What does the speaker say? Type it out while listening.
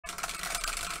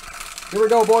Here we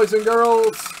go, boys and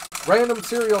girls. Random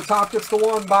cereal. Top gets the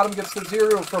 1, bottom gets the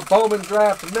 0 for Bman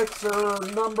Draft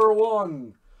Mixer number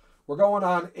 1. We're going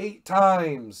on 8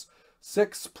 times.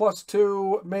 6 plus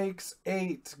 2 makes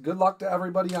 8. Good luck to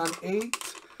everybody on 8.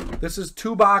 This is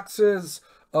 2 boxes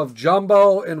of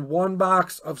Jumbo and 1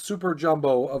 box of Super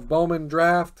Jumbo of Bman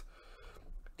Draft.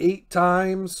 8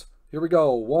 times. Here we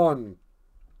go. 1,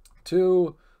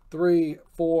 2, 3,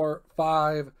 4,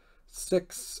 5,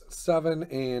 6, 7,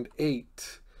 and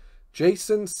 8.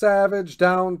 Jason Savage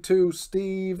down to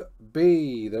Steve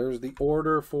B. There's the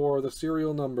order for the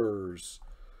serial numbers.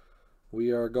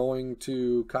 We are going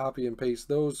to copy and paste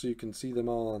those so you can see them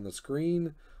all on the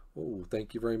screen. Oh,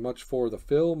 thank you very much for the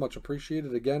fill. Much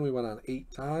appreciated. Again, we went on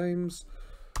 8 times.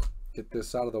 Get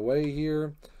this out of the way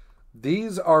here.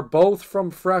 These are both from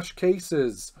fresh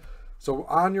cases. So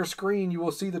on your screen, you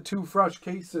will see the 2 fresh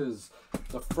cases.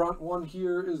 The front one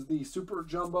here is the Super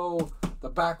Jumbo. The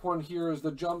back one here is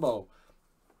the Jumbo.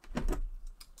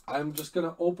 I'm just going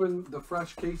to open the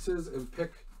fresh cases and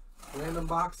pick random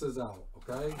boxes out,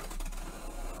 okay?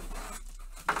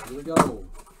 Here we go.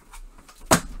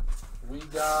 We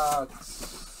got...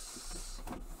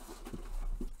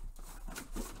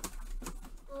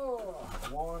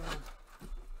 1,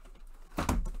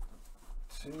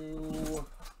 2,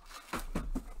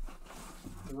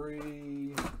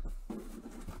 3...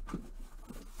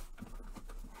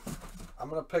 I'm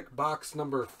going to pick box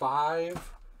number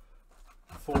 5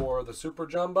 for the Super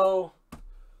Jumbo.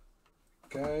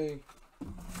 Okay.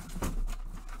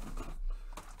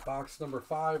 Box number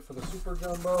 5 for the Super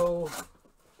Jumbo.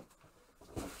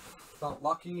 Felt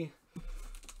lucky.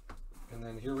 And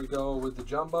then here we go with the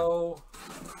Jumbo.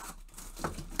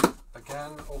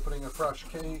 Again, opening a fresh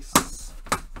case.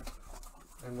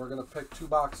 And we're going to pick 2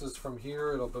 boxes from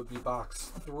here. It'll be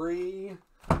box 3,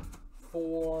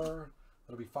 4...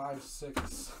 It'll be 5,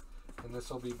 6, and this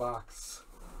will be box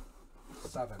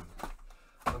 7.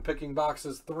 I'm picking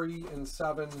boxes 3 and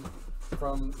 7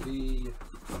 from the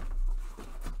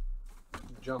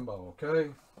Jumbo,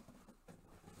 okay?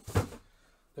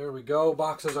 There we go.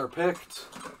 Boxes are picked.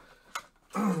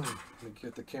 Let me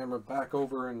get the camera back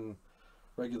over in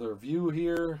regular view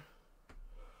here.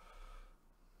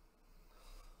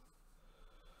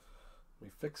 We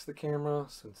fix the camera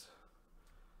since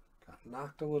got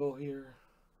knocked a little here.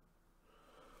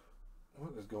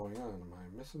 What is going on? Am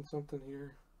I missing something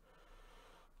here?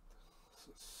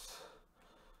 This is...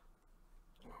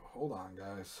 Oh, hold on,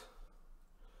 guys.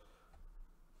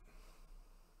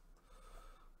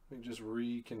 Let me just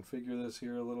reconfigure this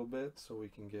here a little bit so we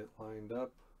can get lined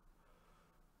up.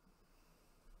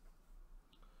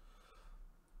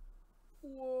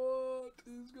 What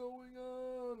is going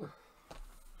on?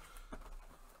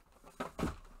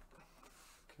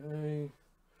 Okay,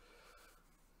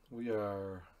 we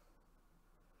are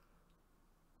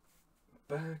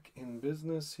back in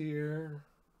business here.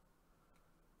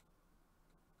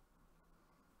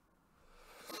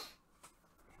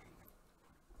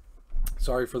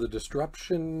 Sorry for the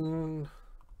disruption.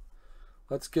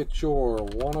 Let's get your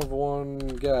 1 of 1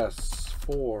 guess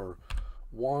for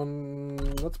 1.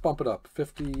 Let's bump it up.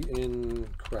 50 in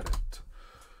credit.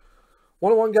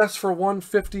 1 of 1 guess for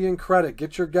 150 in credit.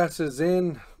 Get your guesses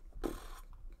in.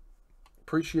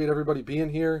 Appreciate everybody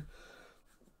being here.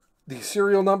 The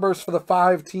serial numbers for the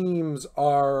 5 teams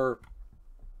are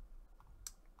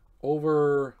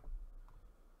over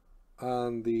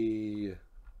on the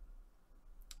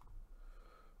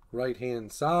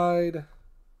right-hand side.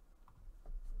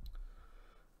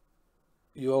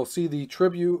 You'll see the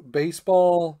Tribute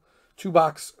Baseball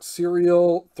 2-box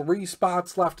cereal. 3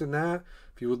 spots left in that.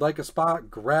 If you would like a spot,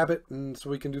 grab it, and so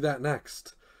we can do that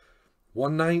next.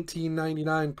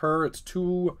 $119.99 per. It's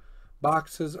 2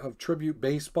 boxes of Tribute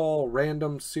Baseball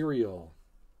random cereal.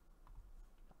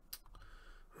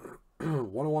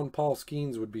 101 Paul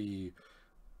Skeens would be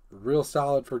real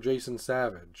solid for Jason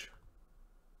Savage.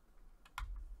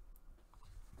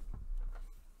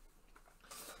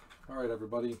 All right,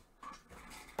 everybody.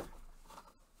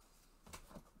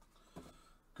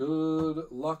 Good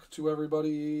luck to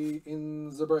everybody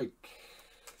in the break.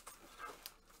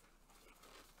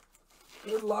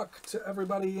 Good luck to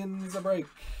everybody in the break.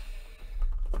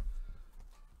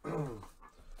 I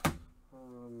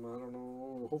don't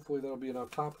know. Hopefully that'll be enough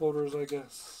top loaders, I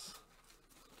guess.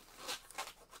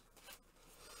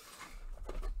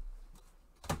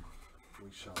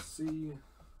 We shall see.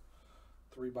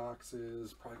 3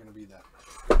 boxes. Probably going to be that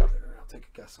many. There, I'll take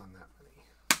a guess on that many.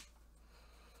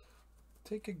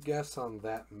 Take a guess on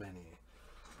that many.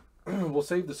 We'll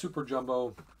save the Super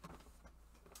Jumbo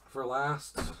for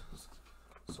last.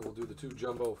 So we'll do the 2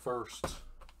 Jumbo first.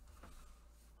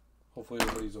 Hopefully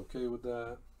everybody's okay with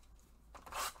that.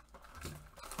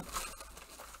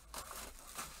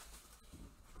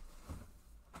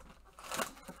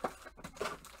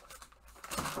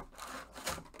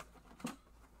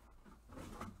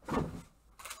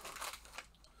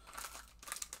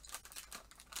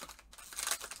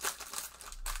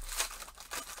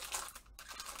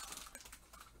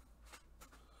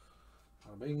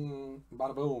 Bada bing,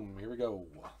 bada boom. Here we go.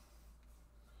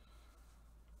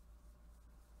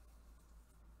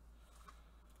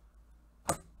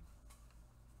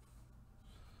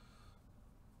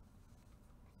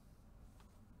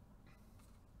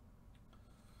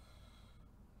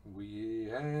 We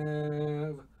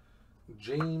have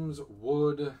James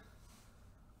Wood,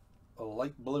 a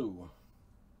light blue,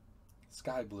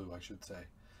 sky blue, I should say.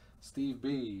 Steve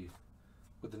B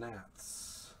with the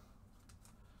Nats.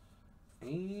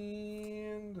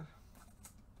 And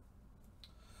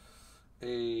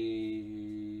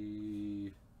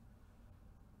a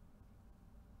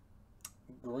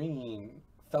green,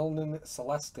 Felton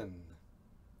Celestin.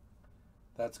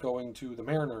 That's going to the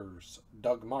Mariners,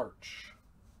 Doug March.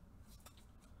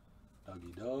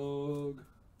 Dougie Doug.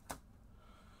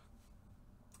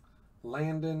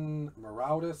 Landon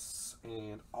Maroudis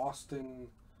and Austin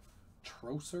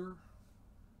Troser.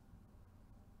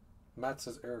 Mets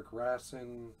is Eric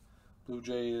Rassin. Blue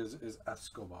Jays is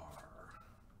Escobar.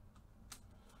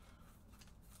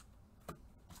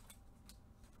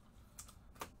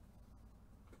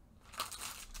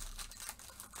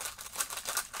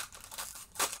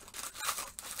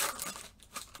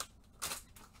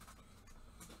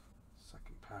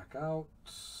 Second pack out.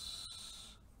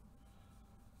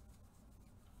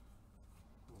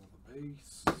 Roll the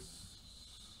base.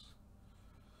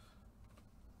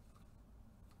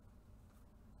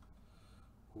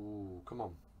 Ooh, come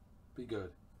on. Be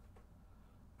good.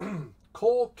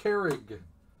 Cole Carrig.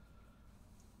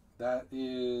 That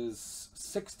is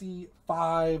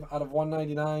 65 out of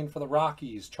 199 for the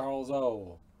Rockies. Charles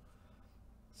O.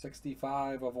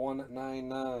 65 of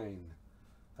 199.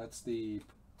 That's the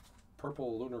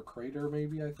Purple Lunar Crater,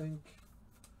 maybe, I think.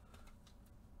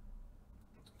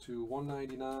 To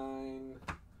 199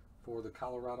 for the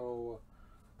Colorado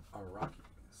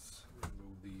Rockies.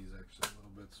 Move these actually a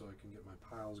little bit so I can get my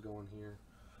piles going here.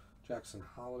 Jackson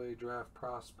Holiday draft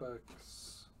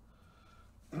prospects.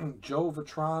 Joe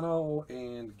Vitrano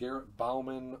and Garrett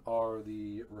Bauman are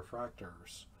the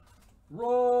refractors.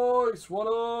 Royce, what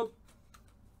up?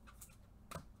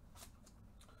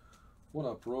 What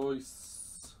up,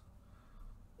 Royce?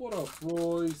 What up,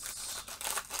 Royce?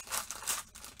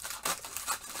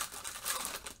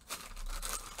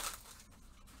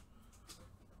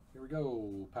 Here we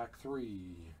go, pack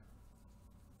 3.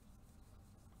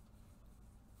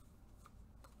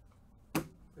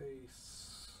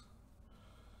 Base.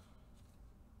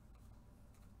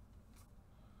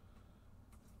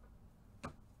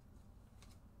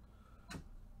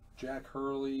 Jack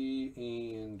Hurley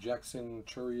and Jackson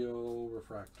Churio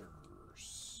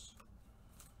refractors.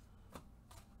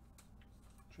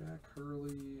 Jack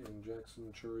Hurley and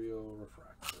Jackson Churio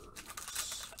refractors.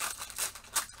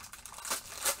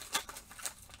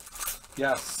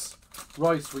 Yes,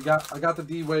 Royce, I got the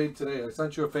D Wade today. I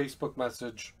sent you a Facebook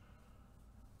message.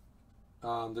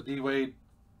 The D Wade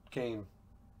came.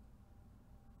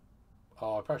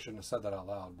 Oh, I probably shouldn't have said that out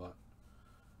loud, but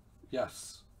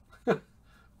yes.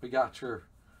 We got your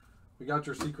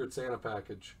Secret Santa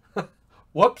package.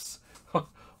 Whoops.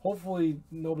 Hopefully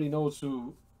nobody knows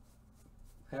who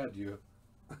had you.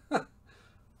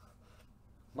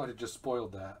 Might have just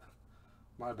spoiled that.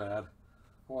 My bad.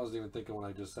 I wasn't even thinking when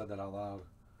I just said that out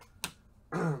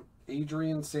loud.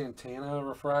 Adrian Santana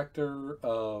refractor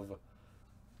of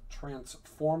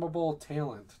Transformable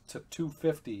Talent to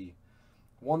 250.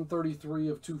 133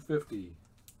 of 250.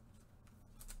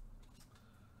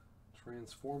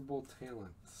 Transformable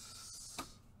Talents.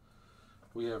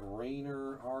 We have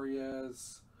Rainer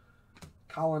Arias,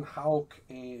 Colin Houck,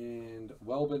 and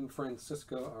Welbin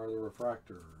Francisco are the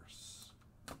refractors.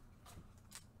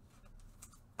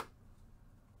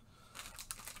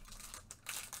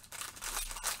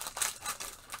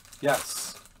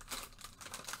 Yes.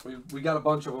 We got a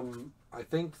bunch of them. I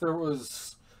think there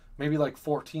was maybe like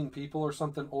 14 people or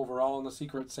something overall in the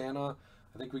Secret Santa.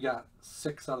 I think we got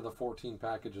 6 out of the 14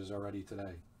 packages already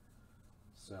today.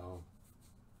 So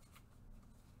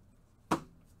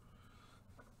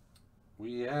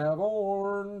we have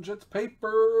orange. It's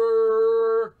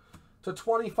paper to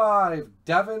 25.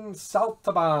 Devin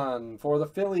Saltaban for the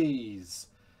Phillies.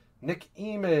 Nick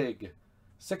Emig,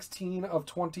 16 of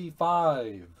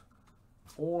 25.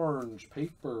 Orange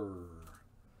paper.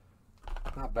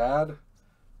 Not bad.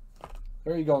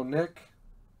 There you go, Nick.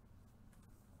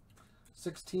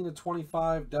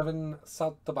 16/25, Devin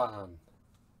Saltaban.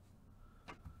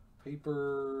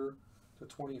 Paper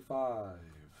 /25.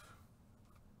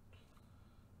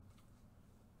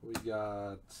 We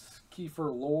got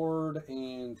Kiefer Lord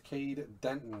and Cade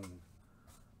Denton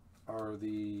are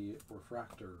the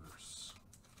refractors.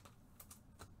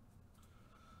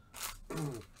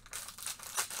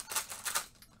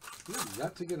 We have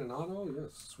yet to get an auto?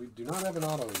 Yes, we do not have an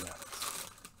auto yet.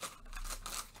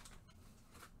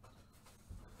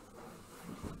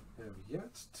 Have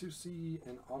yet to see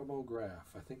an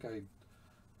autograph. I think I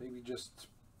maybe just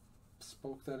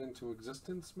spoke that into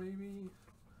existence, maybe?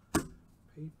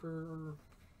 Paper.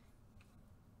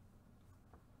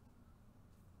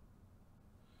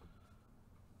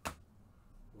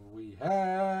 We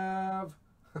have...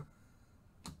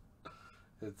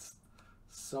 It's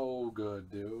so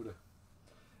good, dude.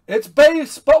 It's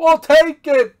base, but we'll take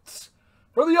it!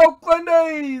 For the Oakland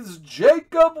A's,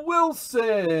 Jacob Wilson.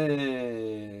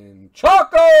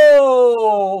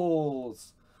 Chocos!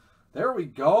 There we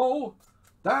go.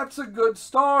 That's a good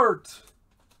start.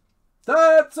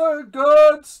 That's a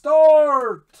good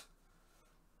start.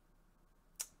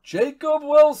 Jacob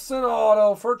Wilson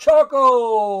auto for Chocos.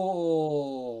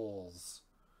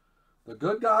 The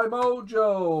good guy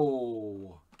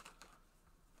mojo.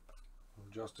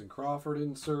 Justin Crawford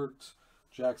insert.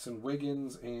 Jackson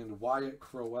Wiggins and Wyatt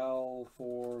Crowell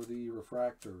for the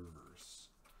refractors.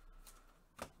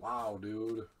 Wow,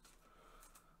 dude.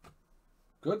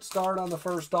 Good start on the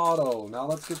first auto. Now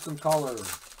let's get some color.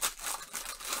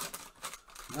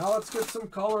 Now let's get some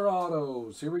color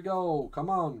autos. Here we go. Come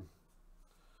on.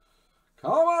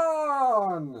 Come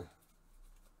on.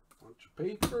 Bunch of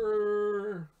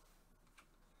paper.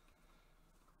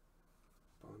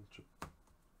 Bunch of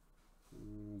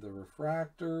the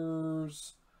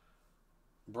refractors.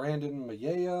 Brandon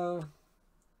Mayea.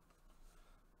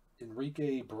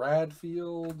 Enrique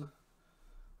Bradfield.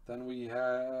 Then we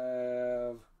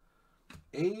have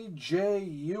A.J.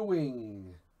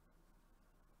 Ewing.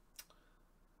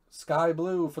 Sky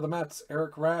Blue for the Mets,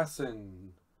 Eric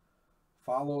Rassin.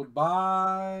 Followed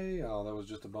by... Oh, that was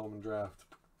just a Bowman Draft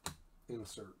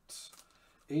insert.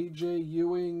 A.J.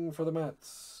 Ewing for the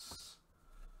Mets.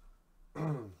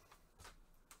 Thought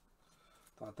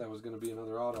that was going to be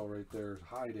another auto right there,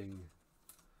 hiding.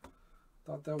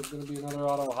 Thought that was going to be another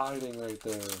auto hiding right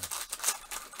there.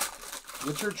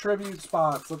 Get your tribute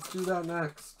spots. Let's do that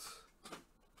next.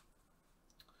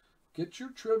 Get your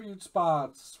tribute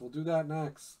spots. We'll do that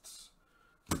next.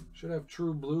 Should have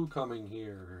True Blue coming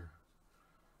here.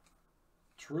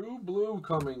 True Blue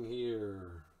coming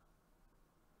here.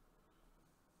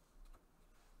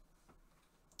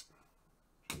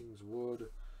 James Wood.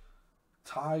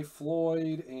 Ty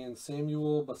Floyd and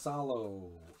Samuel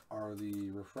Basallo are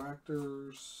the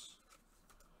refractors.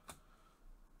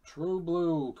 True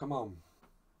Blue, come on.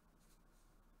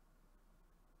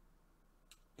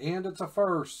 And it's a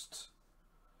first.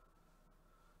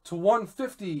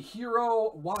 /150,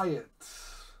 Hero Wyatt.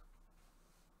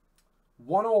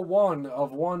 101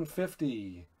 of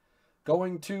 150.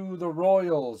 Going to the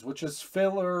Royals, which is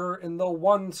filler in the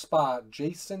 1 spot.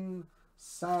 Jason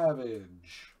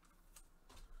Savage.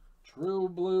 True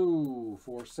Blue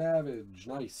for Savage.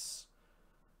 Nice.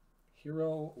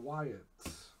 Hero Wyatt.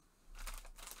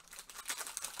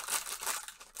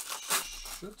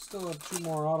 Should still have 2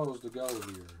 more autos to go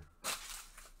here.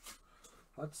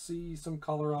 Let's see some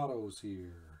color autos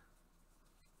here.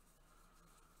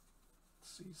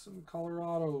 Let's see some color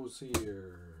autos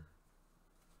here.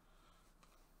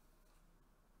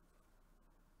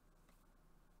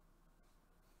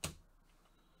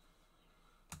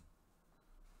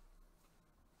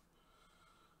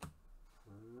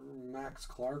 Max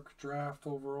Clark draft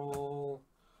overall.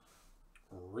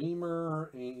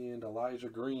 Reamer and Elijah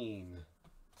Green.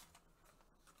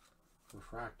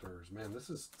 Refractors. Man, this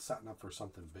is setting up for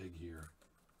something big here.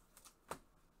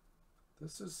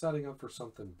 This is setting up for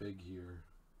something big here.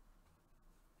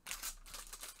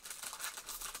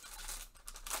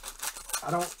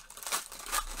 I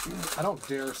don't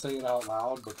dare say it out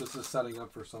loud, but this is setting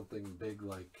up for something big.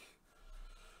 Like,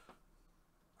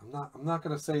 I'm not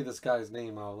gonna say this guy's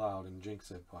name out loud and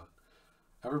jinx it, but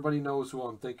everybody knows who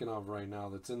I'm thinking of right now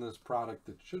that's in this product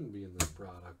that shouldn't be in this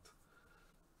product.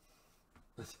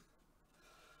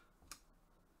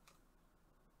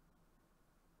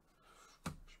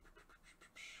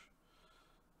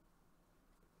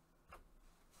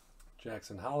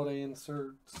 Jackson Holiday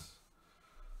inserts.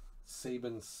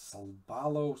 Sabin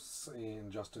Salbalos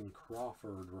and Justin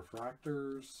Crawford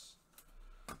refractors.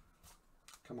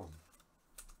 Come on.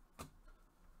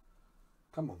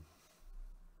 Come on.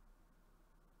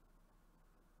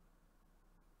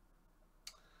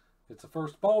 It's a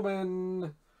first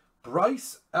Bowman.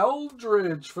 Bryce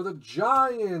Eldridge for the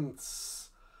Giants.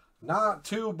 Not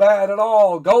too bad at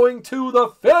all. Going to the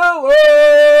filler.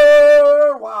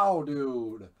 Wow,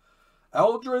 dude.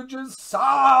 Eldridge is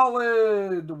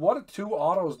solid. What 2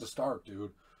 autos to start,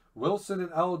 dude. Wilson and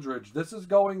Eldridge. This is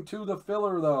going to the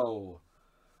filler, though.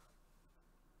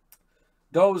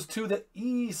 Goes to the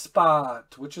E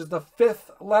spot, which is the 5th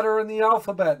letter in the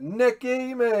alphabet. Nick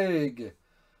Amig.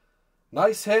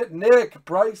 Nice hit, Nick.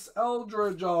 Bryce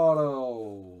Eldridge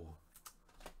auto.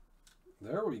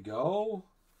 There we go.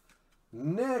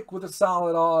 Nick with a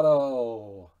solid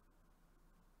auto.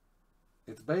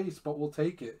 It's base, but we'll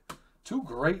take it. 2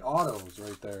 great autos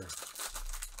right there.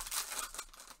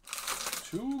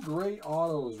 2 great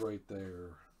autos right there.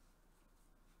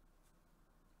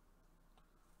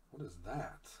 What is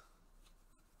that?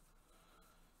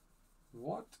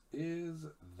 What is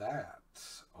that?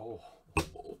 Oh.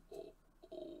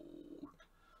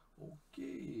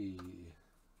 Okay.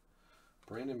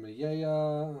 Brandon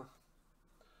Mayea.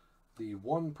 The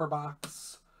 1 per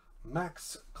box.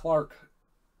 Max Clark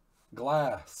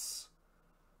Glass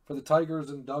for the Tigers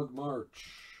and Doug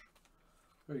March.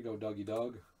 There you go, Dougie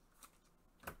Doug.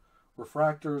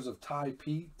 Refractors of Ty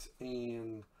Pete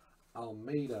and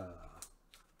Almeida.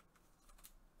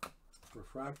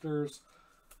 Refractors.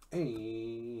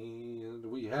 And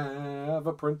we have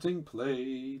a printing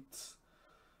plate.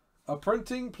 A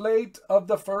printing plate of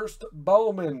the first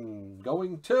Bowman.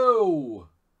 Going to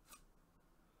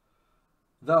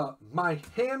the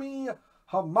Miami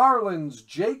Marlins,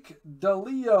 Jake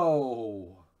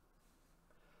DeLeo.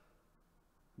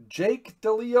 Jake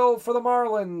DeLeo for the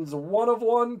Marlins. 1 of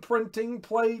 1 printing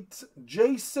plate.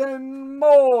 Jason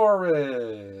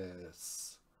Morris.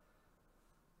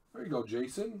 There you go,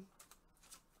 Jason.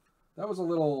 That was a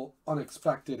little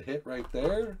unexpected hit right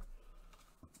there.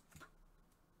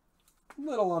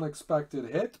 Little unexpected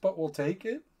hit, but we'll take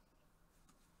it.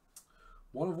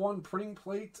 1 of 1 printing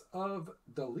plate of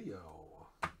DeLeo.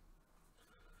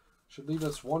 Should leave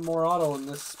us 1 more auto in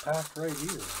this pack right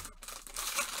here.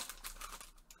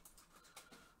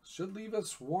 Should leave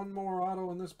us 1 more auto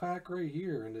in this pack right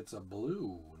here, and it's a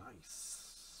blue.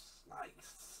 Nice.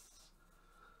 Nice.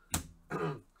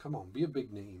 Come on, be a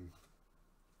big name.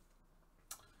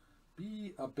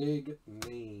 Be a big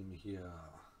name here.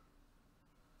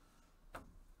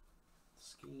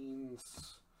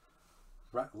 Skeens,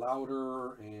 Brett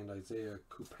Lauder, and Isaiah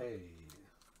Coupe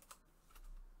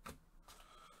are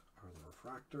the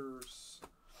refractors.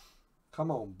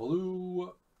 Come on,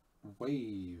 Blue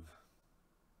Wave.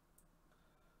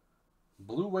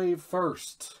 Blue Wave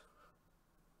first.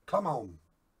 Come on.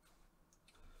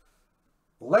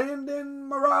 Landon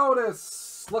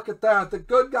Morales. Look at that. The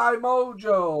good guy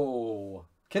mojo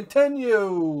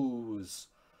continues.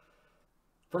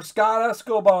 For Scott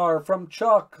Escobar from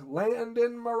Chuck.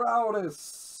 Landon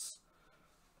Morales.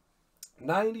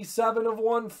 97 of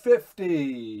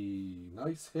 150.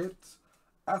 Nice hit.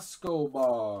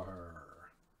 Escobar.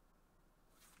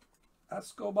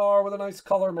 Escobar with a nice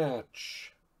color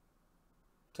match.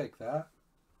 Take that.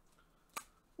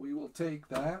 We will take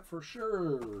that for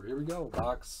sure. Here we go.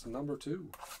 Box number 2.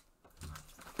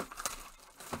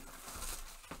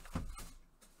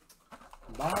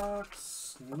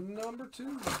 Box number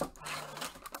 2.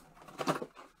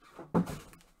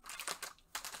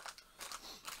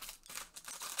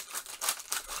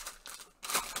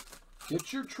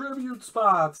 Get your tribute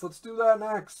spots. Let's do that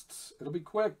next. It'll be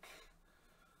quick.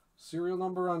 Serial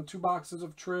number on 2 boxes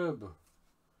of Trib.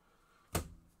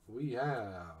 We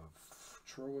have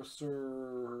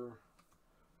Troesser,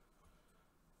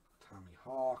 Tommy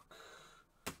Hawk,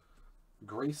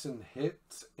 Grayson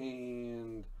Hitt,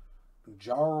 and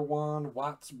Jarwan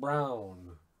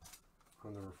Watts-Brown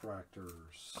on the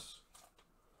refractors.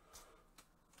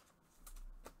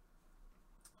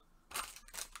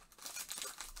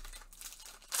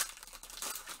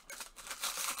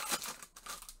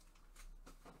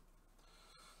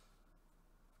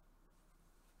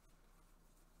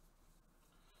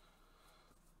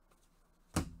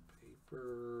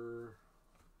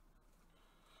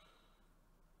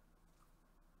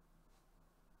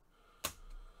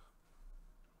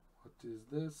 What is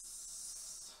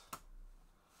this?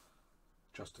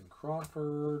 Justin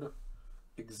Crawford.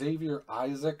 Xavier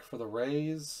Isaac for the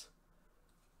Rays.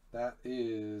 That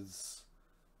is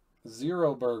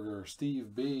Zero Burger,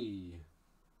 Steve B.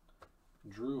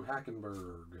 Drew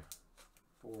Hackenberg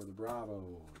for the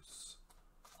Bravos.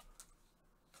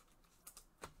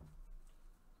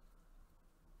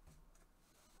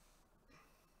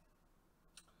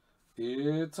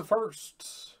 It's a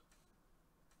first.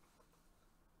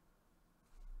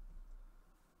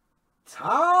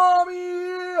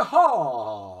 Tommy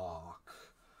Hawk.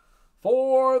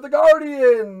 For the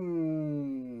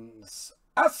Guardians,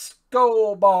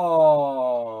 Escobar.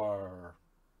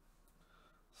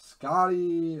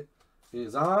 Scotty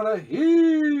is on a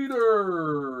heater.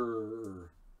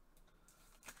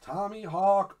 Tommy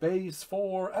Hawk base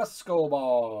for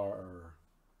Escobar.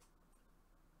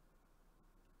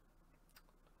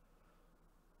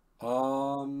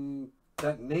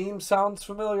 That name sounds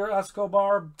familiar,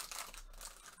 Escobar.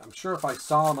 I'm sure if I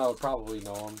saw him, I would probably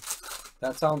know him.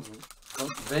 That sounds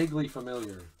vaguely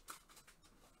familiar.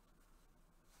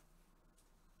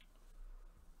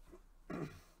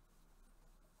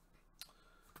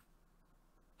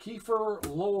 Kiefer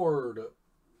Lord,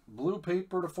 blue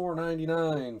paper to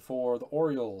 $4.99 for the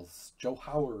Orioles. Joe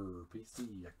Howard,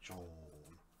 PC action.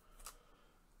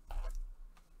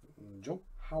 Joe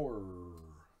Howard.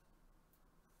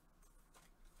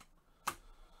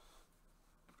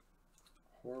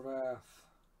 Horvath.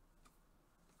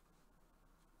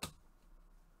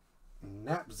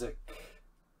 Napzik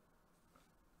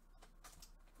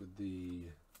with the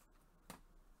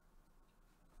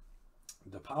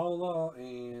DePaula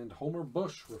and Homer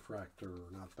Bush refractor.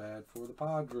 Not bad for the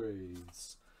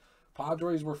Padres.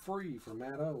 Padres were free for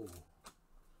Matt O.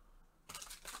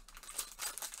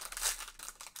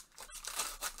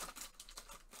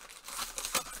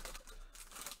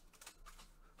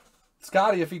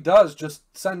 Scotty, if he does, just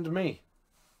send me.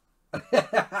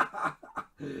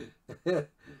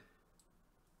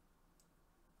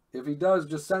 If he does,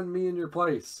 just send me in your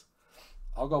place.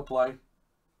 I'll go play.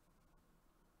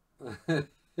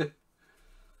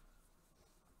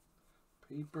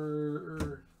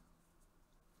 Paper.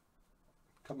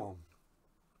 Come on.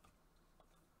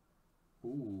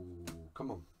 Ooh,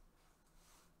 come on.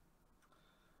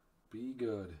 Be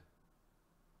good.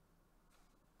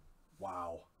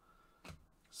 Wow.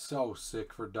 So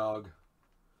sick for Doug.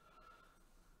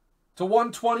 To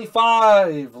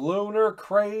 125, Lunar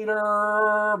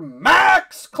Crater,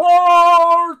 Max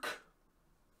Clark.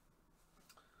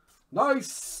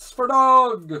 Nice for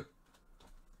Doug.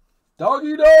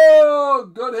 Dougie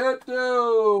Doug. Good hit,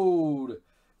 dude.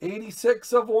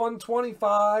 86 of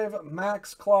 125,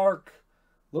 Max Clark,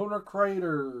 Lunar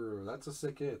Crater. That's a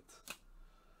sick hit.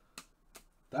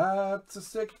 That's a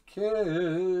sick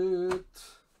hit.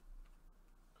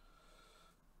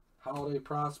 Holiday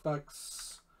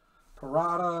Prospects,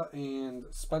 Parada and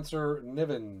Spencer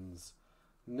Nivens.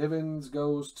 Nivens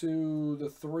goes to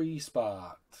the 3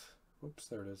 spot. Oops,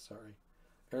 there it is, sorry.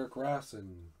 Eric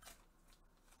Rassin.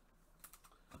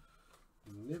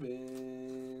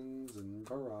 Nivens and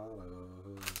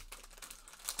Parada.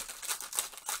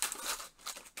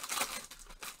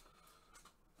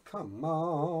 Come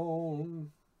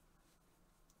on.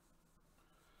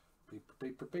 Paper,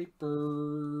 paper,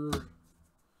 paper.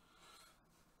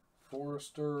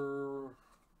 Forrester,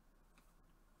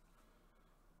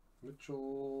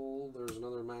 Mitchell, there's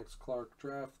another Max Clark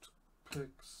draft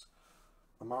picks,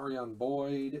 Amarion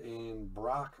Boyd, and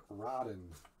Brock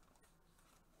Rodden,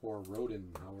 or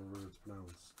Roden, however it's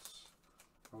pronounced.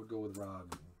 I would go with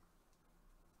Rodden.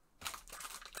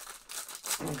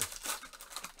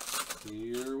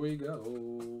 Here we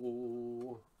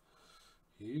go.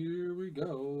 Here we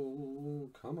go.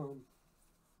 Come on.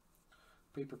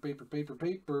 Paper, paper, paper,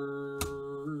 paper.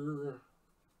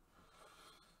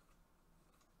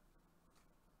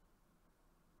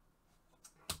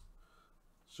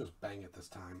 Let's just bang it this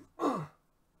time.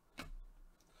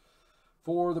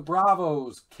 For the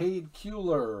Bravos, Cade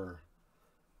Kuehler,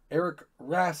 Eric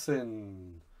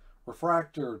Rassin,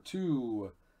 refractor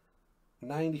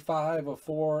 295 of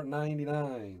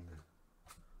 499.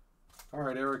 All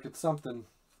right, Eric, it's something.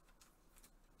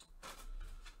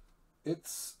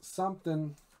 It's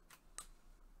something.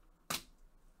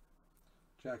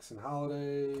 Jackson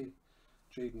Holiday,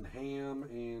 Jaden Ham,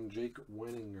 and Jake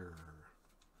Wenninger.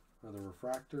 Other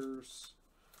refractors.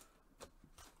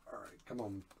 All right, come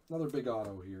on. Another big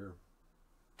auto here.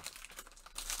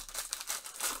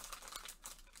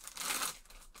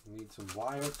 Need some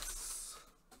Wyatts.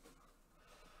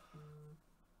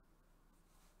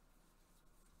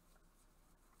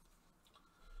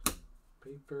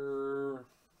 Paper.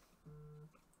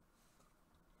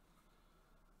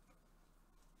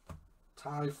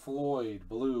 Ty Floyd,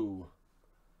 blue.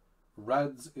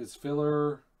 Reds is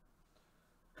filler.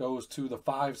 Goes to the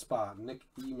 5 spot. Nick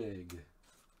Emig.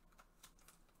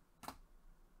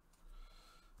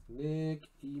 Nick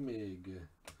Emig.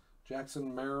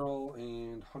 Jackson Merrill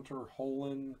and Hunter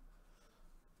Holen.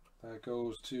 That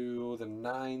goes to the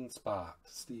 9 spot.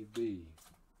 Steve B.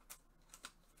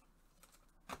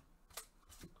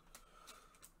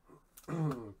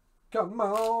 Come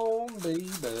on,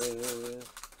 baby.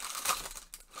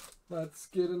 Let's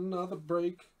get another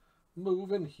break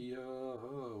moving here.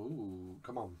 Ooh,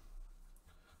 come on.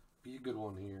 Be a good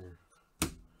one here.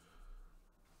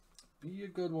 Be a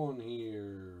good one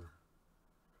here.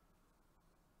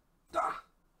 Ah!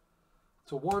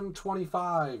 To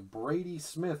 125, Brady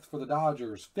Smith for the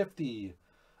Dodgers. 50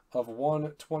 of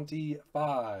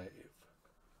 125.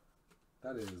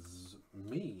 That is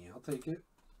me. I'll take it.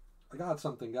 I got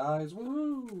something, guys.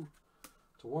 Woohoo!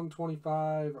 To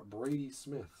 125, Brady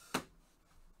Smith.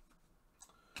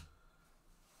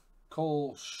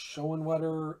 Cole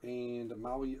Schoenwetter and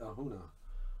Maui Ahuna.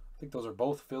 I think those are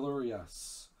both filler,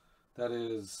 yes. That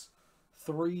is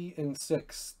 3 and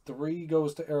 6. 3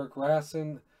 goes to Eric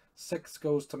Rassin. 6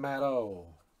 goes to Matt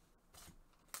O.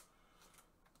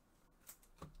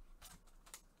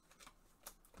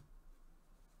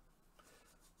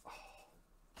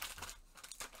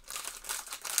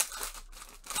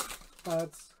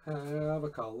 Let's have a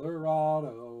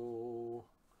Colorado.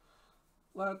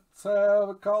 Let's have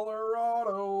a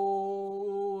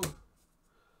Colorado.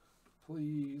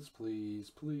 Please,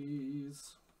 please,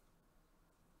 please.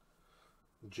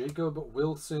 Jacob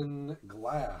Wilson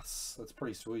Glass. That's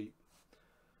pretty sweet.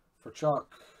 For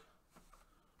Chuck.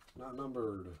 Not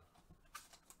numbered.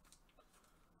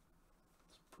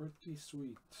 It's pretty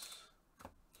sweet.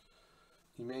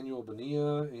 Emmanuel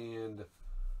Bonilla and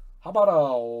how about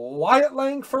a Wyatt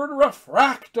Langford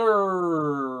refractor?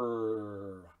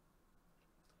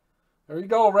 There you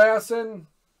go, Rassin.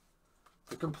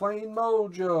 The Complain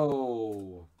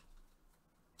Mojo.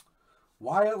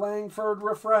 Wyatt Langford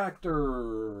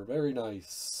refractor. Very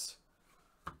nice.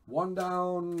 1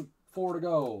 down, 4 to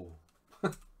go.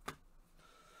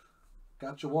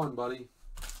 Got you one, buddy.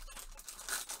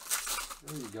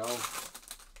 There you go.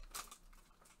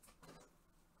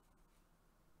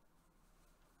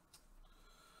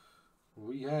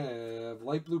 We have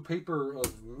light blue paper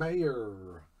of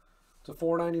Mayer to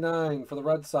 4.99 for the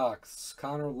Red Sox.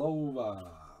 Connor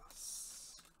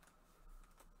Lovas.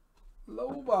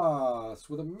 Lovas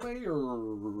with a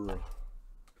Mayer.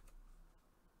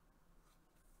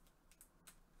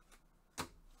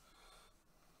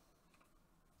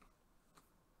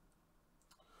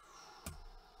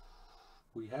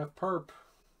 We have Perp.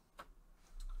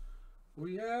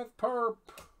 We have Perp.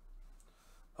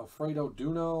 Alfredo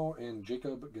Duno and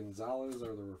Jacob Gonzalez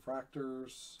are the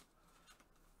refractors.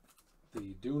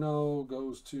 The Duno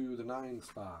goes to the 9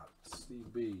 spot,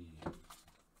 Steve B.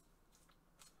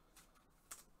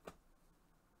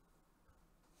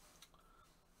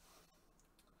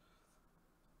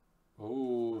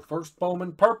 Oh, first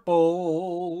Bowman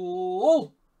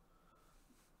purple.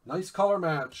 Nice color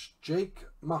match. Jake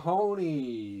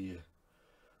Mahoney.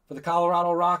 For the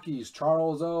Colorado Rockies,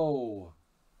 Charles O.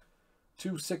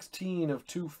 216 of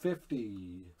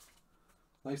 250.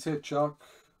 Nice hit, Chuck.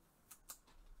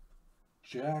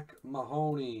 Jack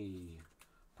Mahoney.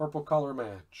 Purple color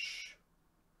match.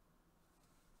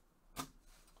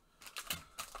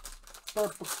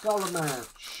 Purple color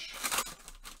match.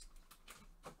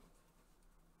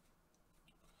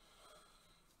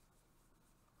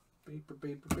 Paper,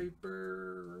 paper,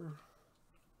 paper.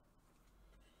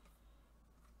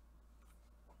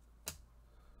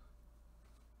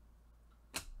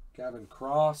 Gavin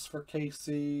Cross for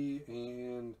KC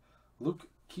and Luke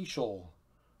Keeschel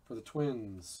for the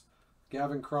Twins.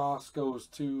 Gavin Cross goes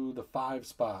to the 5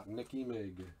 spot, Nicky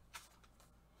Mig.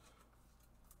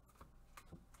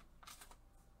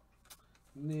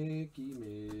 Nicky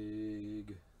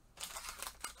Mig.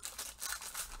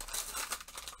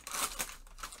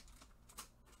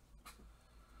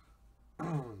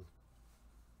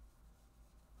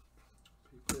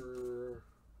 Paper.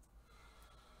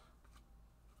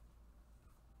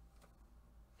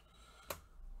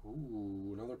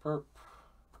 Ooh, another perp.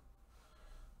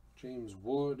 James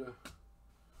Wood,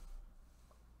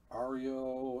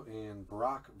 Ario, and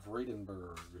Brock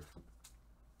Vredenberg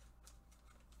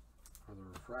are the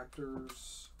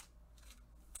refractors.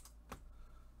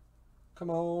 Come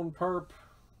on, perp.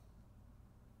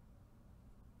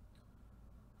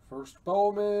 First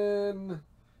Bowman,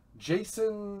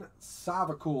 Jason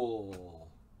Savakul.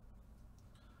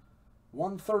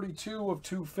 132 of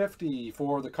 250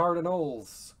 for the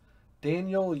Cardinals.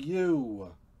 Daniel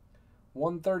Yu.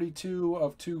 132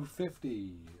 of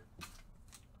 250.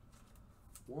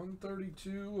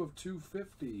 132 of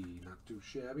 250. Not too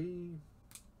shabby.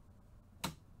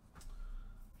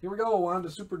 Here we go. On to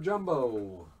Super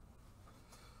Jumbo.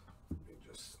 Let me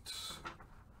just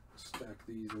stack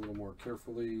these a little more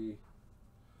carefully.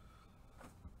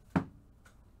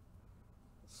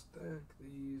 Stack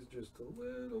these just a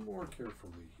little more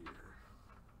carefully here.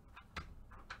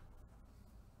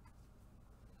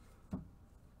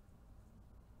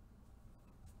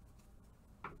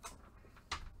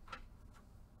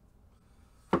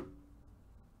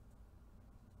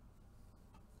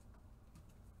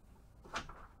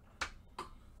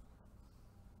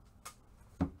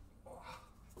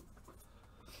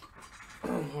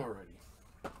 Alrighty.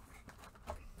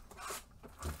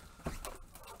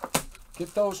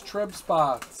 Get those trib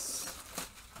spots.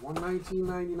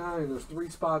 $119.99. There's 3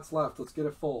 spots left. Let's get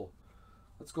it full.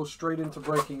 Let's go straight into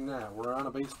breaking that. We're on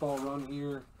a baseball run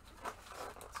here.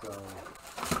 So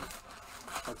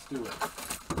let's do it.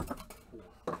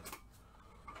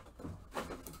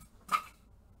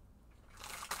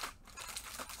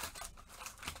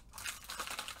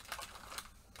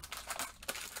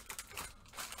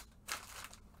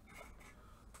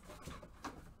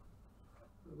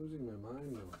 Losing my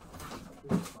mind? No.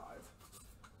 It's 5.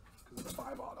 Because it's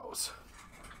 5 autos.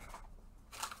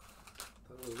 I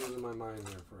was losing my mind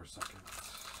there for a second.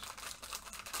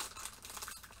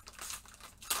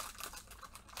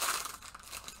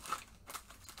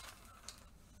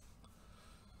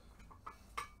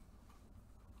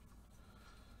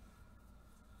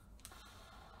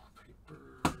 Paper.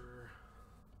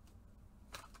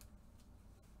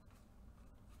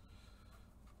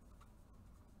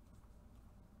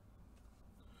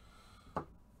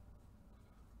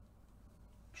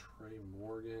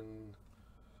 Morgan,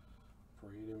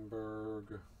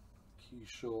 Friedenberg,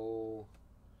 Keishel,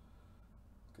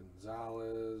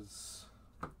 Gonzalez,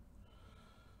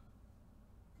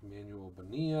 Emmanuel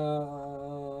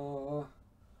Bonilla,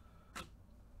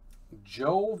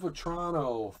 Joe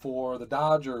Vetrano for the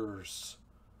Dodgers.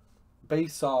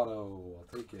 Base auto,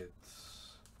 I'll take it.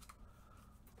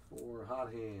 For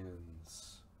Hot Hands.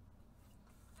 Is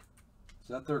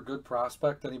that their good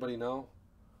prospect? Anybody know?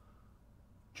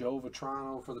 Joe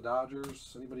Vetrano for the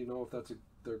Dodgers. Anybody know if that's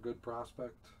their good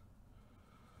prospect?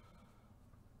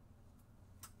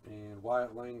 And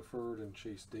Wyatt Langford and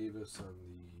Chase Davis on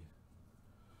the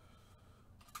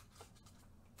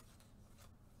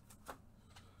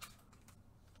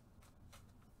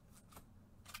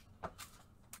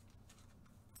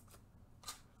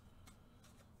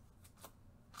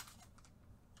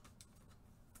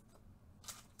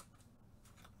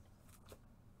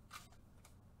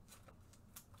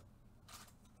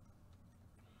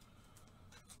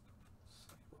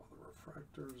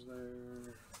refractors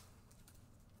there.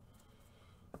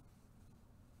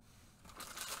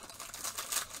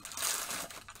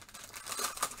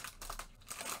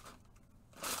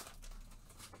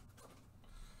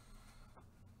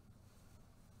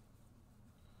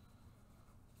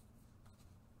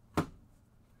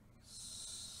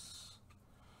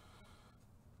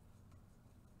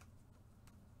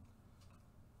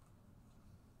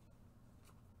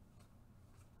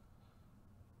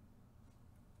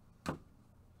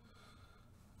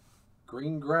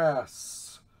 Green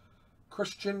Grass,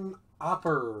 Christian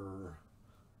Opper,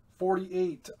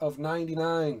 48 of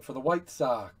 99 for the White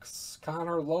Sox.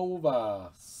 Connor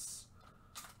Lovas,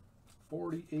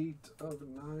 48 of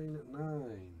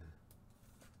 99.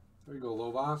 There you go,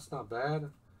 Lovas, not bad.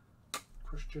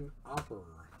 Christian Opper.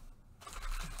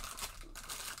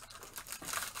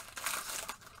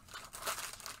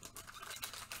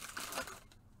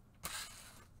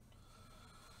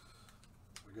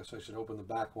 I guess I should open the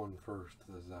back one first.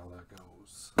 This is how that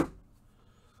goes.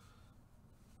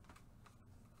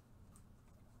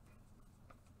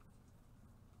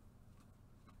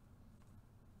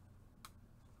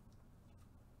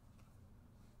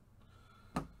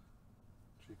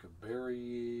 Jacob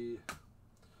Berry,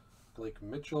 Blake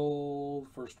Mitchell,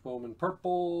 first Bowman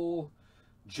purple,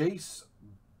 Jace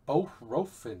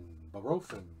Barofin.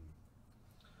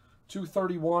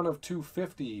 231 of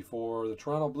 250 for the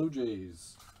Toronto Blue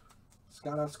Jays.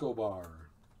 Scott Escobar.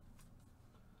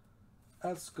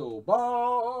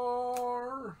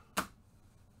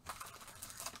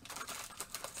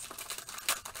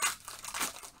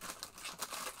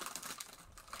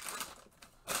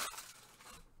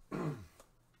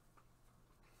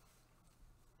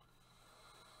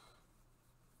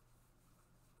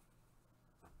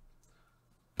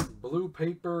 Blue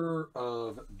paper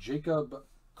of Jacob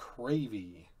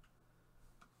Cravey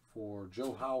for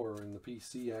Joe Hauer in the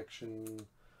PC action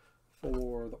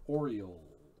for the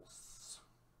Orioles.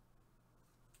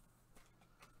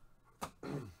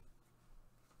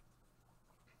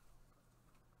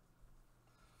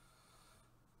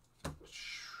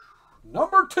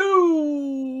 Number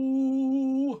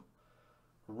 2,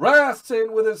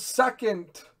 Rassin with his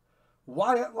second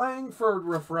Wyatt Langford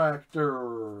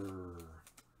refractor.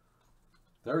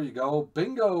 There you go.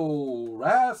 Bingo.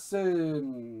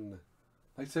 Rassin.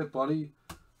 Nice hit, buddy.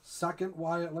 Second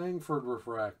Wyatt Langford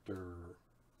refractor.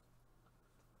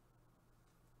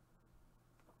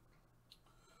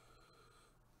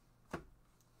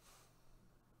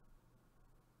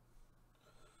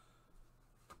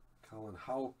 Colin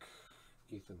Houck.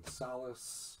 Ethan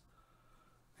Salas.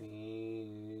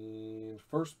 And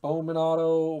first Bowman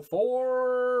auto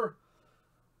for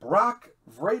Brock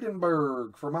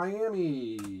Vredenberg for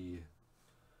Miami.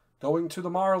 Going to the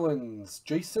Marlins,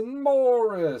 Jason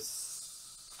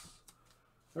Morris.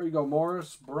 There you go,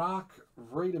 Morris. Brock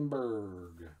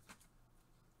Vredenberg.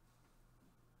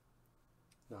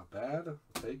 Not bad. I'll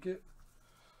take it.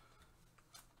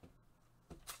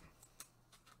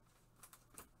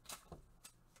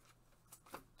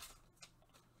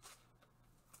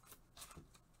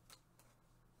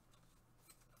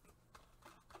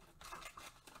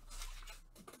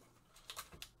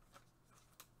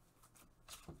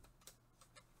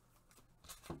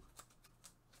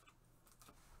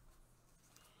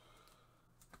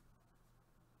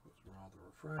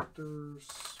 Refractors.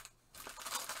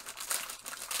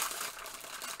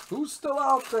 Who's still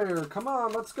out there? Come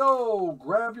on, let's go.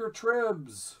 Grab your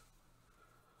tribs.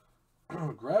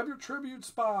 Grab your tribute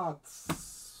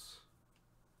spots.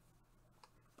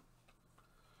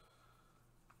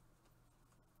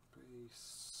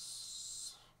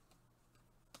 Base.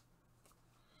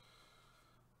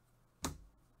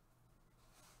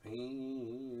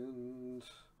 And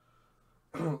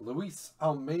Luis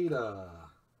Almeida.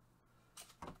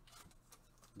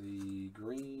 The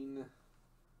green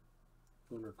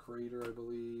lunar crater, I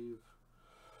believe.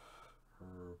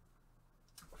 Or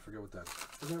I forget what that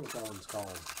one's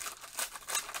called.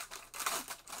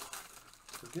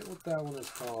 Forget what that one is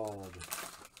called.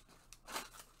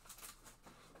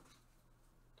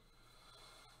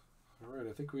 Alright,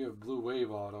 I think we have Blue Wave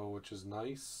Auto, which is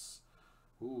nice.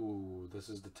 Ooh, this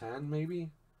is the 10 maybe?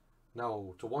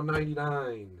 No, to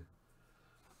 199.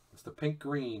 It's the pink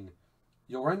green.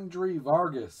 Yorendry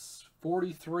Vargas,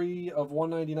 43 of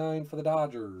 199 for the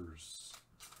Dodgers.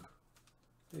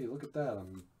 Hey, look at that.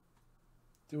 I'm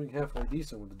doing halfway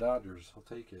decent with the Dodgers. I'll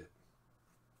take it.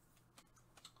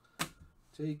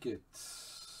 Take it.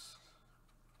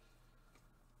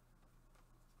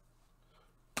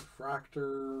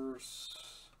 Refractors.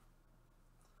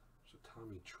 There's a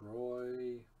Tommy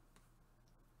Troy.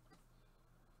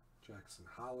 Jackson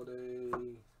Holiday.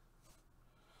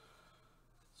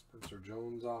 Spencer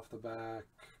Jones off the back.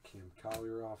 Cam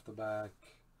Collier off the back.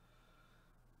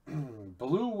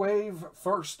 Blue Wave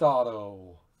first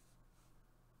auto.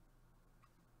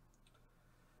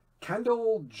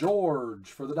 Kendall George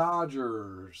for the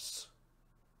Dodgers.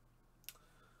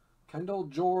 Kendall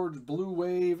George Blue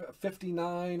Wave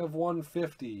 59 of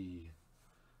 150.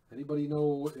 Anybody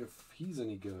know if he's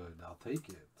any good? I'll take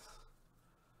it.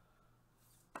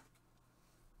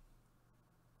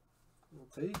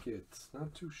 I'll take it.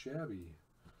 Not too shabby.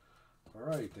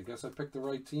 Alright, I guess I picked the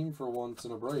right team for once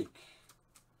in a break.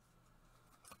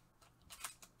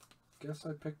 Guess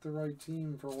I picked the right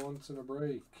team for once in a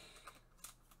break.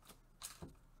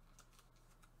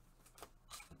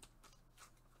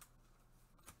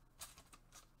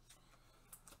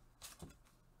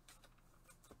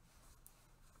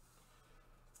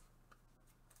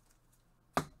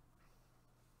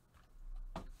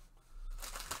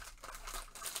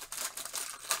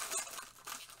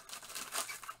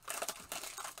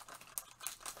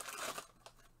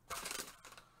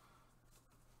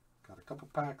 Couple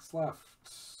packs left.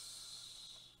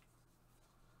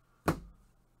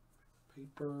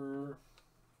 Paper.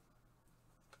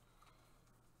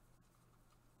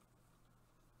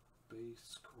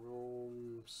 Base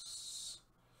chromes.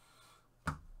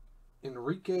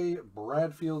 Enrique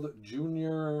Bradfield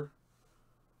Jr.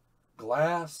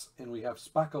 Glass. And we have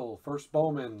Speckle, first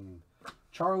Bowman.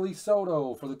 Charlie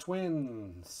Soto for the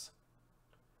Twins.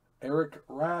 Eric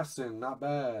Rassin, not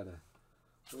bad.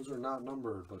 Those are not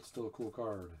numbered, but still a cool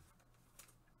card.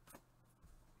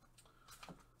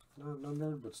 Not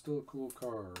numbered, but still a cool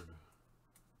card.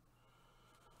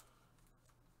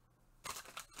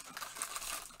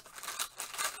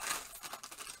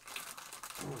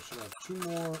 Oh, I should have 2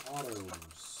 more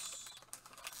autos.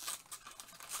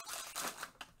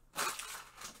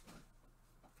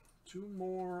 2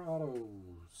 more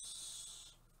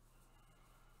autos.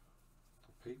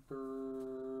 The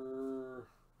paper.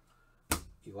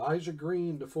 Elijah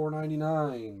Green to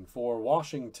 499 for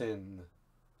Washington.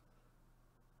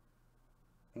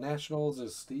 Nationals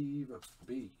is Steve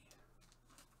B.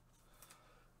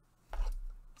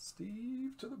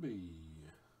 Steve to the B.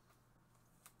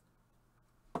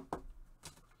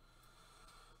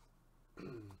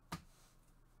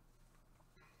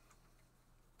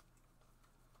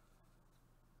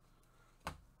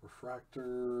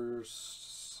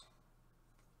 refractors.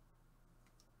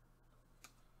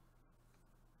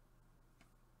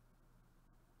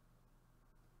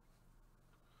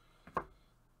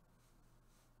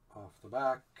 Off the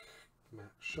back,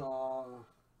 Matt Shaw,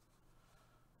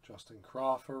 Justin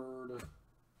Crawford.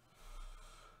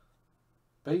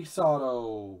 Base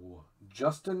auto,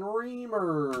 Justin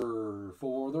Reamer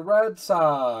for the Red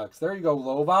Sox. There you go,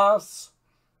 Lovas.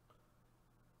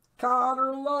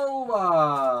 Connor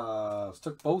Lovas.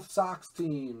 Took both Sox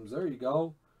teams. There you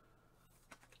go.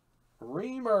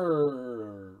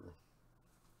 Reamer.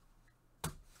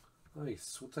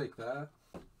 Nice. We'll take that.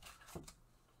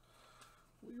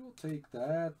 We will take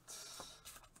that.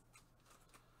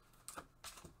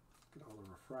 Get all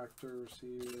the refractors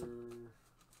here.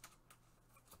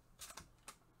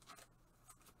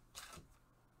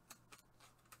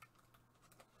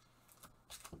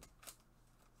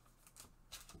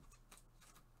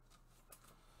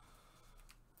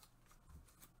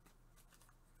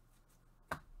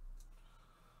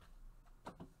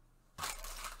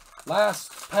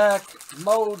 Last pack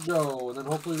mojo, and then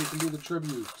hopefully we can do the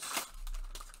tributes.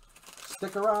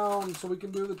 Stick around so we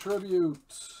can do the tribute.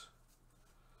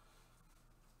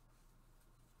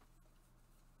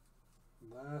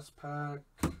 Last pack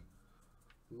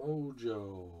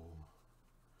mojo.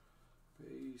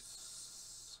 Base.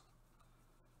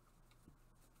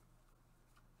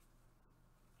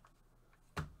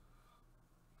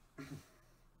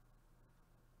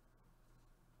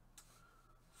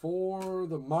 For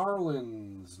the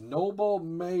Marlins, Noble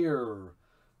Mayer,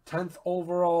 10th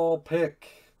overall pick.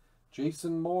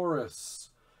 Jason Morris,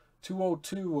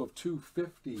 202 of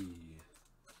 250.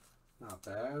 Not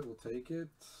bad, we'll take it.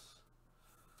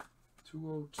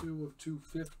 202 of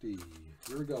 250.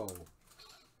 Here we go.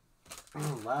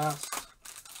 Last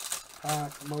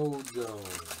pack mojo.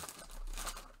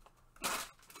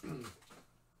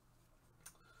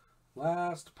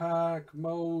 Last pack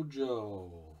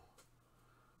mojo.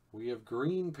 We have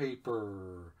green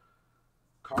paper.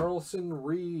 Carlson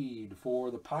Reed for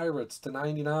the Pirates to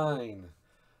 99.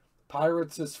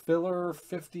 Pirates is filler.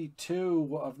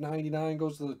 52 of 99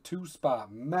 goes to the 2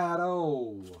 spot. Matt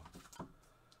O.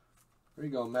 There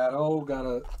you go, Matt O. Got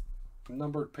a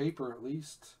numbered paper at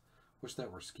least. Wish that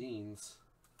were Skeens.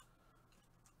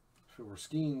 If it were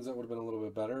Skeens, that would have been a little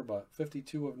bit better, but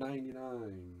 52 of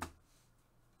 99.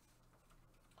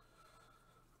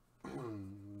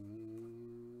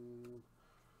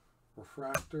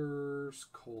 Refractors,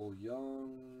 Cole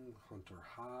Young, Hunter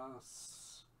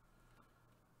Haas,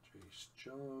 Jace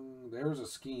Jung. There's a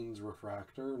Skeens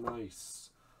refractor. Nice.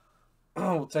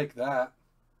 We'll take that.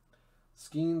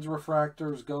 Skeens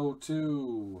refractors go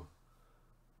to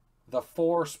the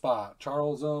 4 spot,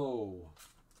 Charles O.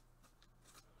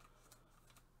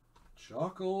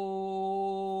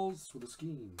 Chuckles for the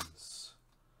Skeens.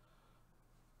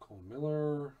 Cole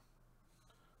Miller.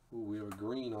 Ooh, we have a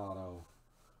green auto.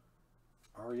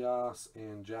 Arias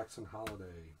and Jackson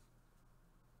Holiday.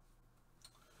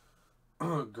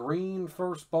 Green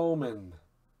first Bowman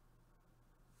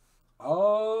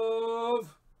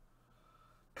of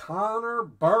Connor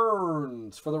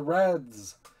Burns for the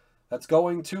Reds. That's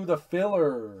going to the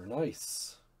filler.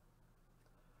 Nice.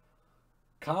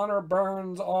 Connor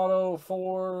Burns auto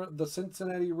for the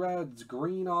Cincinnati Reds.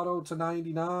 Green auto to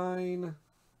 99.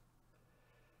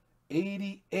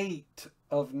 88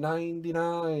 of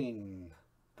 99.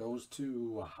 Goes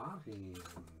to Hot Hands.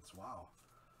 Wow.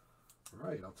 All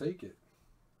right, I'll take it.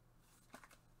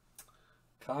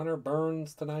 Connor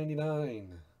Burns to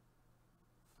 99.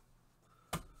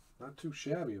 Not too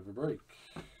shabby of a break.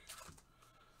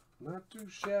 Not too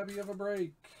shabby of a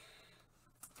break.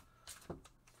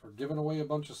 For giving away a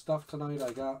bunch of stuff tonight, I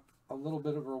got a little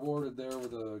bit of rewarded there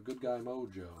with a good guy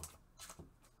mojo.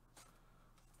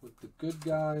 With the good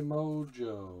guy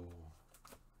mojo.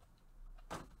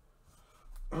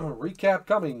 Recap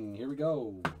coming. Here we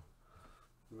go.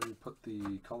 Let me put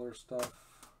the color stuff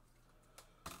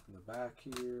in the back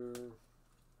here.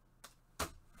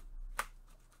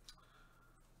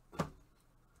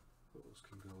 Those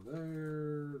can go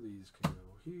there. These can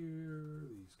go here.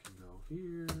 These can go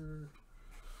here.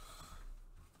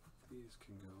 These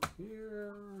can go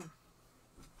here.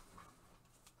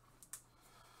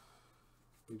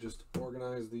 We just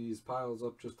organize these piles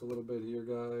up just a little bit here,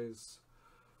 guys.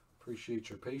 Appreciate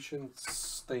your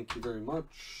patience. Thank you very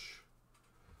much.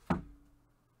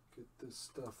 Get this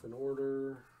stuff in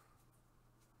order.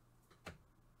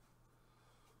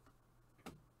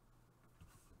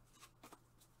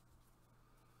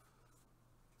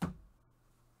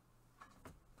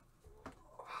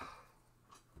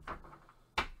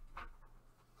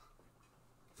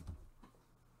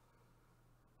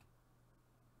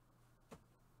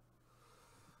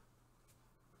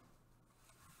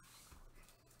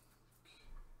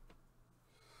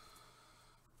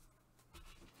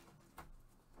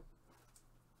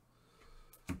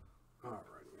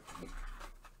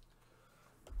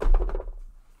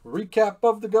 Recap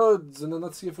of the goods, and then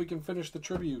let's see if we can finish the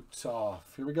tribute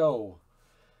off. Here we go.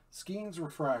 Skeens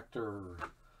refractor.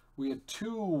 We had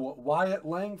 2 Wyatt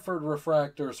Langford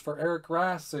refractors for Eric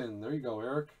Rassin. There you go,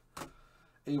 Eric.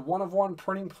 A 1/1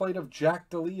 printing plate of Jack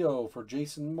DeLeo for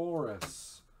Jason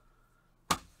Morris.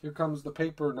 Here comes the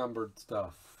paper numbered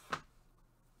stuff.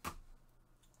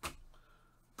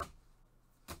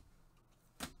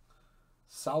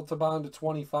 Saltaban to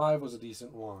 25 was a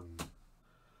decent one.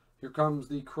 Here comes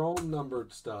the chrome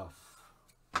numbered stuff.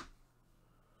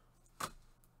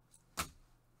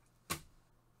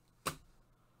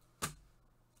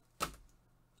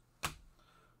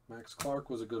 Max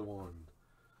Clark was a good one.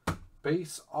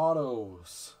 Base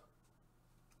autos.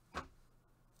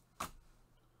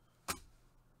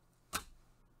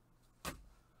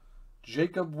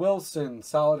 Jacob Wilson,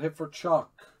 solid hit for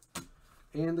Chuck.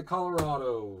 And the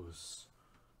Colorados.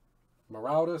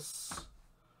 Maraudis.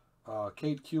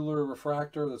 Cade Kuehler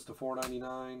refractor, that's the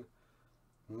 $4.99.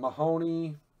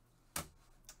 Mahoney,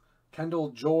 Kendall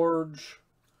George,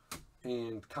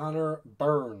 and Connor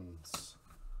Burns.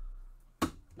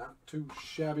 Not too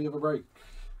shabby of a break.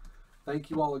 Thank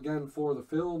you all again for the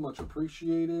fill, much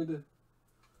appreciated.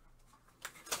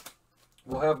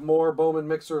 We'll have more Bowman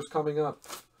mixers coming up.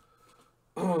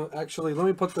 Actually, let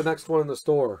me put the next one in the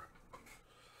store.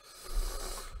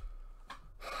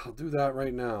 I'll do that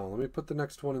right now. Let me put the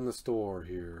next one in the store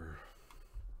here.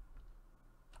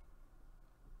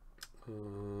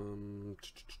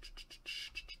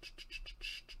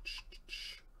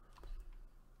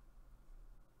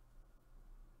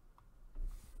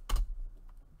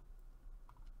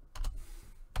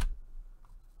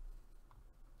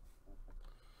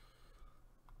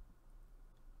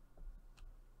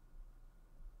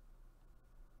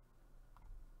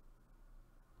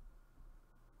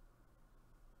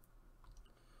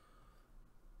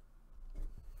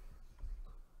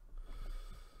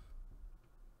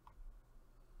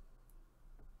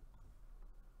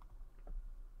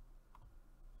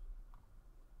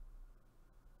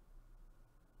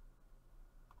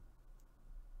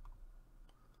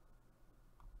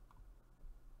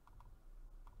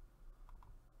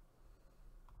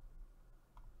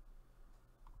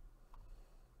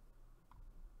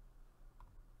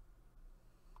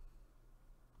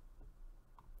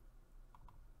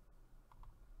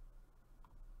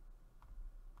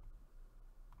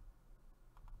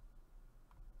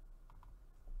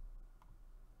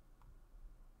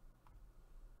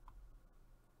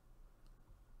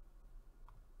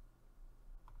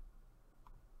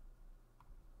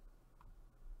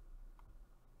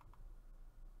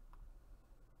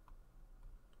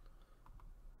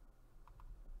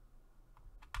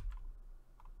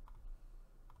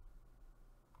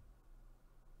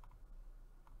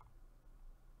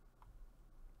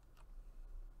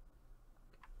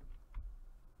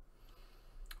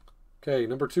 Okay,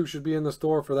 number 2 should be in the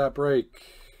store for that break.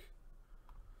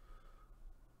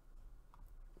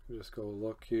 Just go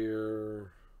look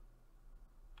here.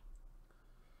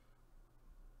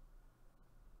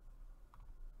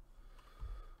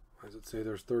 Why does it say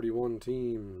there's 31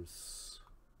 teams?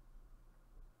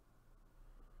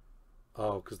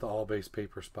 Oh, because the all base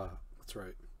paper spot. That's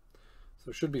right.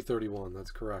 So it should be 31. That's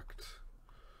correct.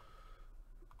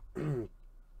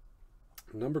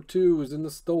 Number 2 is in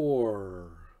the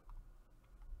store.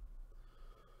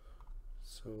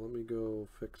 So let me go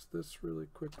fix this really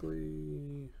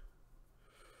quickly.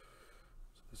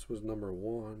 So this was number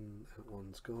 1. That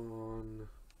one's gone.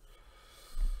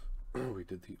 We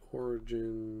did the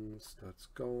origins. That's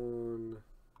gone.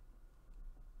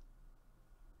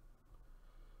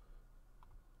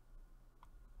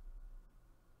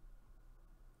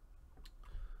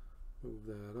 Move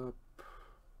that up.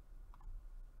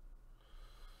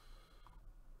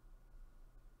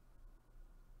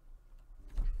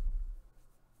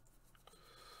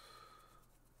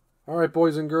 All right,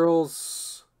 boys and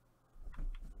girls,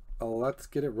 let's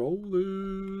get it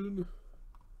rolling.